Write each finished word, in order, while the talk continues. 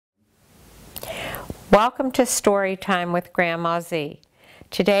Welcome to Storytime with Grandma Z.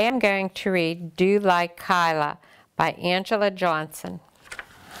 Today I'm going to read Do Like Kyla by Angela Johnson.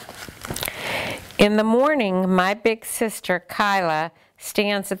 In the morning, my big sister Kyla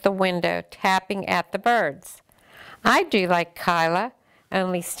stands at the window tapping at the birds. I do like Kyla,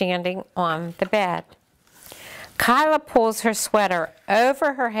 only standing on the bed. Kyla pulls her sweater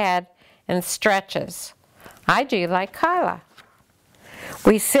over her head and stretches. I do like Kyla.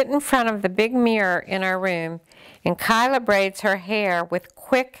 We sit in front of the big mirror in our room, and Kyla braids her hair with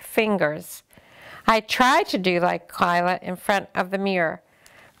quick fingers. I try to do like Kyla in front of the mirror.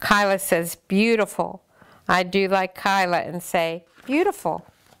 Kyla says, beautiful. I do like Kyla and say, beautiful.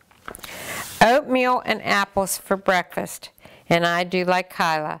 Oatmeal and apples for breakfast, and I do like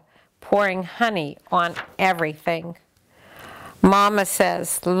Kyla, pouring honey on everything. Mama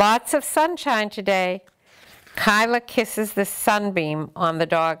says, lots of sunshine today. Kyla kisses the sunbeam on the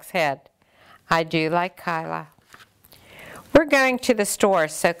dog's head. I do like Kyla. We're going to the store,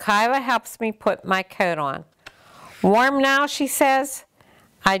 so Kyla helps me put my coat on. Warm now, she says.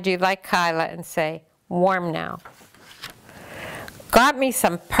 I do like Kyla and say, warm now. Got me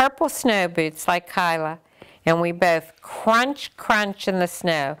some purple snow boots like Kyla, and we both crunch, crunch in the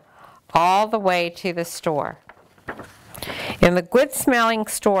snow all the way to the store. In the good-smelling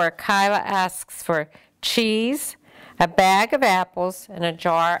store, Kyla asks for cheese, a bag of apples, and a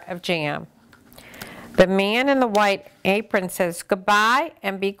jar of jam. The man in the white apron says goodbye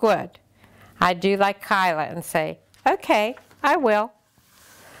and be good. I do like Kyla and say, okay, I will.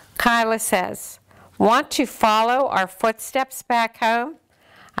 Kyla says, want to follow our footsteps back home?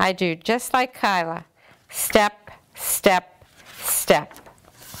 I do just like Kyla. Step, step, step.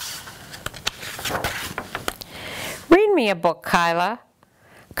 Read me a book, Kyla.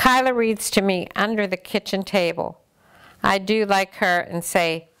 Kyla reads to me under the kitchen table. I do like her and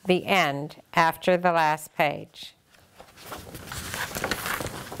say the end after the last page.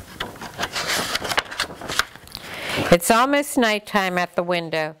 It's almost nighttime at the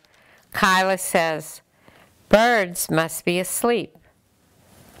window. Kyla says, birds must be asleep.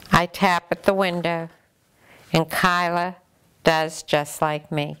 I tap at the window, and Kyla does just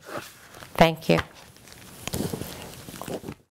like me. Thank you.